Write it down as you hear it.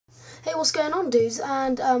Hey, what's going on, dudes?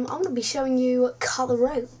 And I'm going to be showing you cut the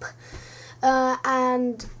rope.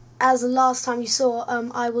 And as the last time you saw,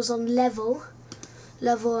 I was on level.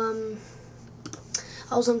 I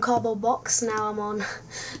was on cardboard box. Now I'm on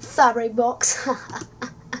fabric box.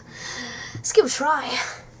 Let's give it a try.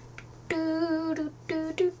 I'm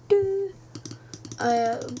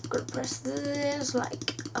gonna press this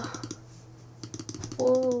like.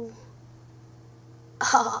 Whoa.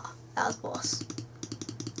 Ah, that was boss.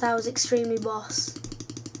 That was extremely boss.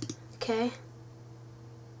 Okay.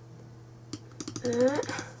 I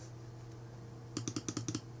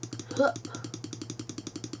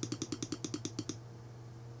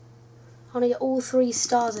want to get all 3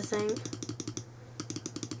 stars, I think.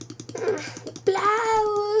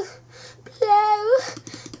 Blow, blow,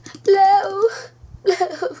 blow,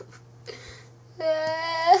 blow.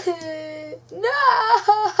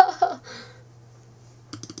 No.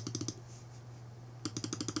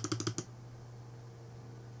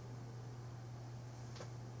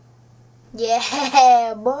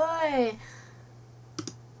 Yeah, boy.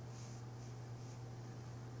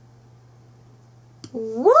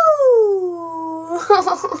 Woo!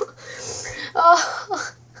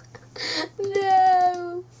 Oh,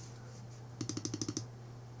 no.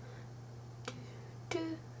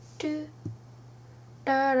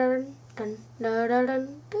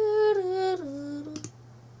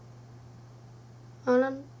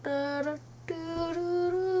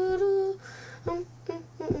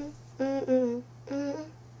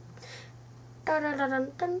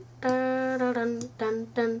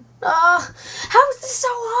 Oh, how is this so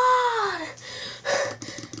hard?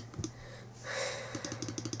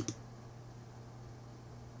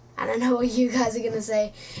 I don't know what you guys are gonna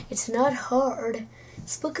say. It's not hard.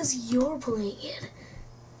 It's because you're playing it.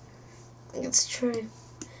 It's true.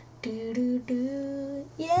 Do do do.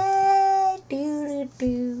 Yeah. Do do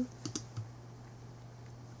do.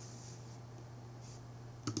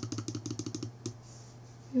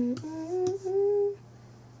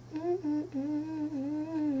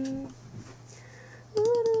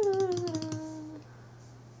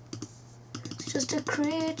 It's just a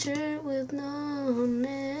creature with no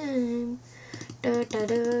name. Da da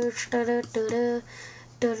da da da da da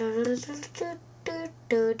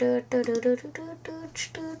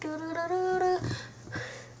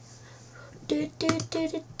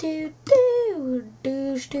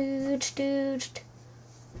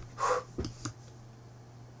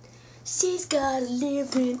She's got a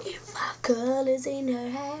living in 5 colors in her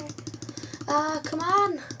hair. Come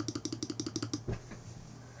on.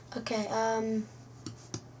 Okay,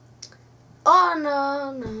 oh,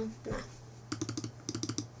 no.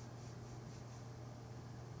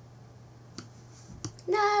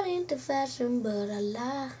 Not into fashion, but I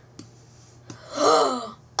lie.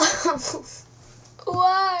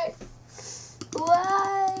 Why?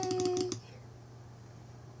 Why?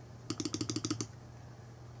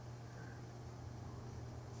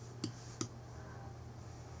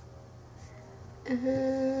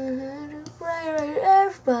 Right,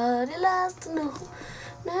 everybody likes to know.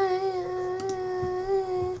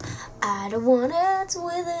 I don't want to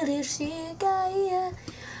with it if she got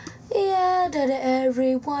yeah, that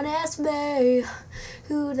everyone asks me,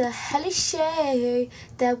 who the hell is she?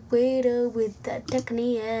 That waiter with that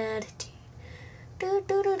technique attitude.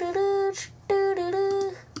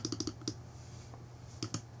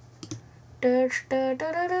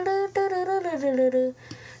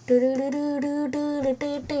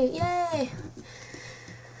 Yay!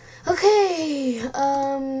 Okay,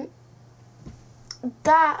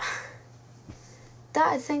 that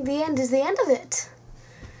I think the end is the end of it.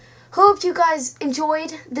 Hope you guys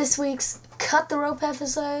enjoyed this week's Cut the Rope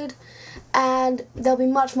episode, and there'll be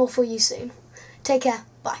much more for you soon. Take care.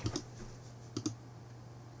 Bye.